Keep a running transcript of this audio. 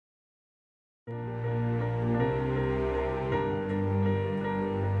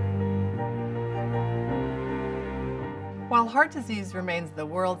While heart disease remains the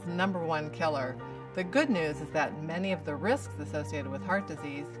world's #1 killer, the good news is that many of the risks associated with heart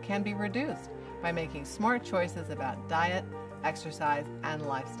disease can be reduced by making smart choices about diet, exercise, and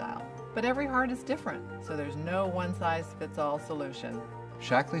lifestyle. But every heart is different, so there's no one-size-fits-all solution.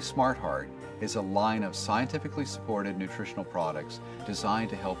 Shaklee SmartHeart is a line of scientifically supported nutritional products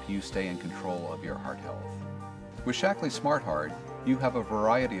designed to help you stay in control of your heart health. With Shaklee SmartHeart, you have a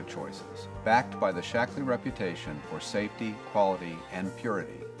variety of choices, backed by the Shaklee reputation for safety, quality, and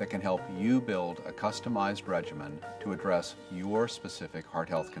purity that can help you build a customized regimen to address your specific heart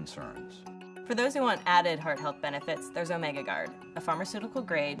health concerns. For those who want added heart health benefits, there's Omega Guard, a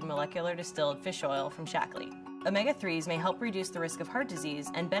pharmaceutical-grade, molecular distilled fish oil from Shaklee. Omega-3s may help reduce the risk of heart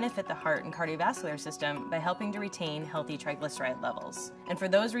disease and benefit the heart and cardiovascular system by helping to retain healthy triglyceride levels. And for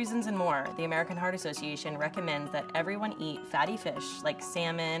those reasons and more, the American Heart Association recommends that everyone eat fatty fish like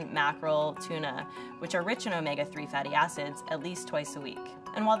salmon, mackerel, tuna, which are rich in omega-3 fatty acids, at least twice a week.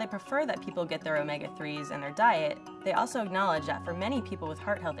 And while they prefer that people get their omega-3s in their diet, they also acknowledge that for many people with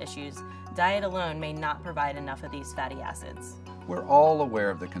heart health issues, diet alone may not provide enough of these fatty acids. We're all aware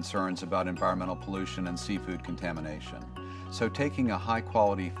of the concerns about environmental pollution and seafood contamination, so taking a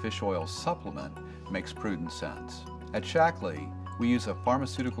high-quality fish oil supplement makes prudent sense. At Shaklee, we use a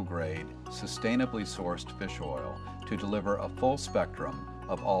pharmaceutical-grade, sustainably sourced fish oil to deliver a full spectrum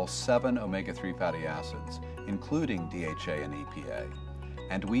of all 7 omega-3 fatty acids, including DHA and EPA.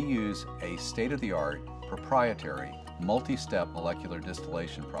 And we use a state-of-the-art, proprietary, multi-step molecular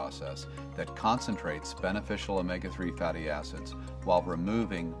distillation process that concentrates beneficial omega-3 fatty acids while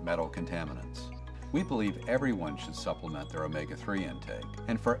removing metal contaminants. We believe everyone should supplement their omega-3 intake,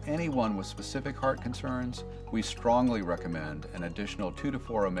 and for anyone with specific heart concerns, we strongly recommend an additional 2 to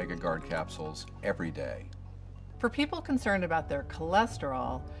 4 Omega Guard capsules every day. For people concerned about their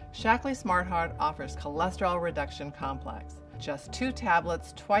cholesterol, Shaklee SmartHeart offers Cholesterol Reduction Complex. Just 2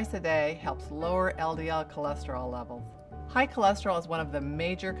 tablets twice a day helps lower LDL cholesterol levels. High cholesterol is one of the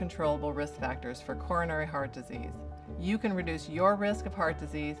major controllable risk factors for coronary heart disease. You can reduce your risk of heart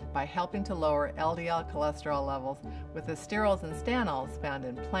disease by helping to lower LDL cholesterol levels with the sterols and stanols found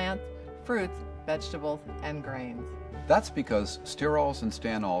in plants, fruits, vegetables, and grains. That's because sterols and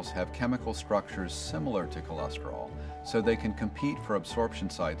stanols have chemical structures similar to cholesterol, so they can compete for absorption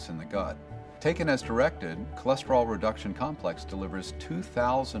sites in the gut. Taken as directed, Cholesterol Reduction Complex delivers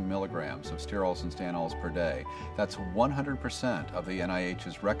 2,000 milligrams of sterols and stanols per day. That's 100% of the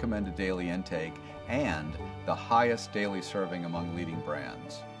NIH's recommended daily intake and the highest daily serving among leading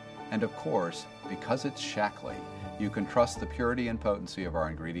brands. And of course, because it's Shaklee, you can trust the purity and potency of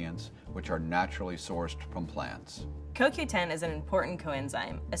our ingredients, which are naturally sourced from plants. CoQ10 is an important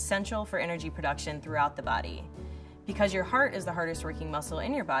coenzyme, essential for energy production throughout the body. Because your heart is the hardest working muscle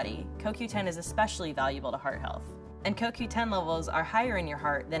in your body, CoQ10 is especially valuable to heart health. And CoQ10 levels are higher in your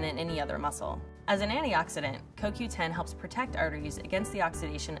heart than in any other muscle. As an antioxidant, CoQ10 helps protect arteries against the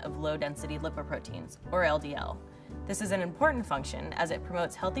oxidation of low-density lipoproteins, or LDL. This is an important function as it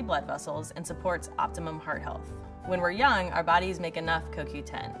promotes healthy blood vessels and supports optimum heart health. When we're young, our bodies make enough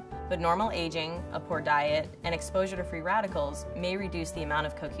CoQ10, but normal aging, a poor diet, and exposure to free radicals may reduce the amount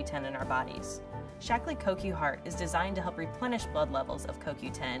of CoQ10 in our bodies. Shaklee CoQ Heart is designed to help replenish blood levels of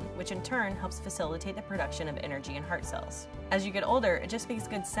CoQ10, which in turn helps facilitate the production of energy in heart cells. As you get older, it just makes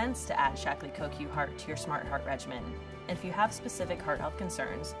good sense to add Shaklee CoQ Heart to your SmartHeart regimen. And if you have specific heart health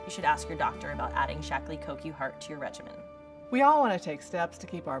concerns, you should ask your doctor about adding Shaklee CoQ Heart to your regimen. We all want to take steps to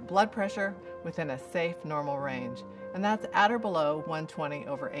keep our blood pressure within a safe, normal range, and that's at or below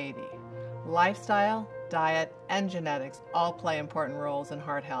 120/80. Lifestyle, diet, and genetics all play important roles in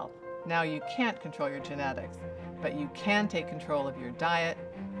heart health. Now, you can't control your genetics, but you can take control of your diet,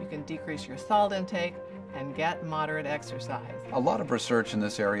 you can decrease your salt intake, and get moderate exercise. A lot of research in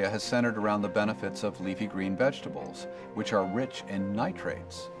this area has centered around the benefits of leafy green vegetables, which are rich in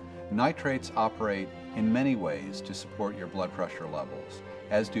nitrates. Nitrates operate in many ways to support your blood pressure levels,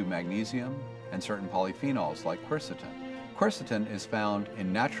 as do magnesium and certain polyphenols like quercetin. Quercetin is found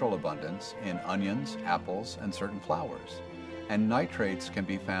in natural abundance in onions, apples, and certain flowers. And nitrates can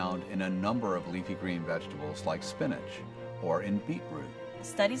be found in a number of leafy green vegetables like spinach or in beetroot.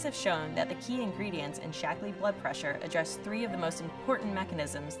 Studies have shown that the key ingredients in Shaklee blood pressure address 3 of the most important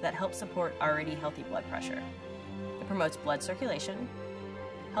mechanisms that help support already healthy blood pressure. It promotes blood circulation,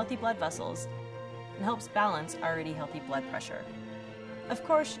 healthy blood vessels, and helps balance already healthy blood pressure. Of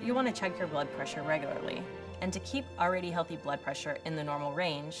course, you want to check your blood pressure regularly. And to keep already healthy blood pressure in the normal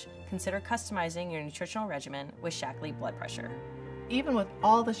range, consider customizing your nutritional regimen with Shaklee blood pressure. Even with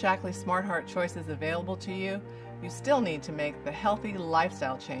all the Shaklee SmartHeart choices available to you, you still need to make the healthy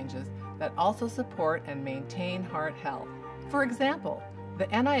lifestyle changes that also support and maintain heart health. For example, the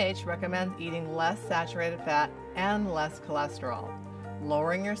NIH recommends eating less saturated fat and less cholesterol,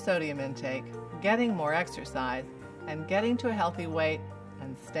 lowering your sodium intake, getting more exercise, and getting to a healthy weight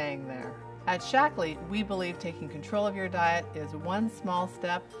and staying there. At Shaklee, we believe taking control of your diet is one small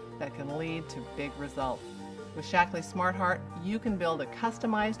step that can lead to big results. With Shaklee SmartHeart, you can build a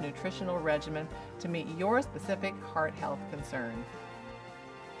customized nutritional regimen to meet your specific heart health concerns.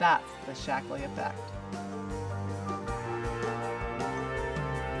 That's the Shaklee effect.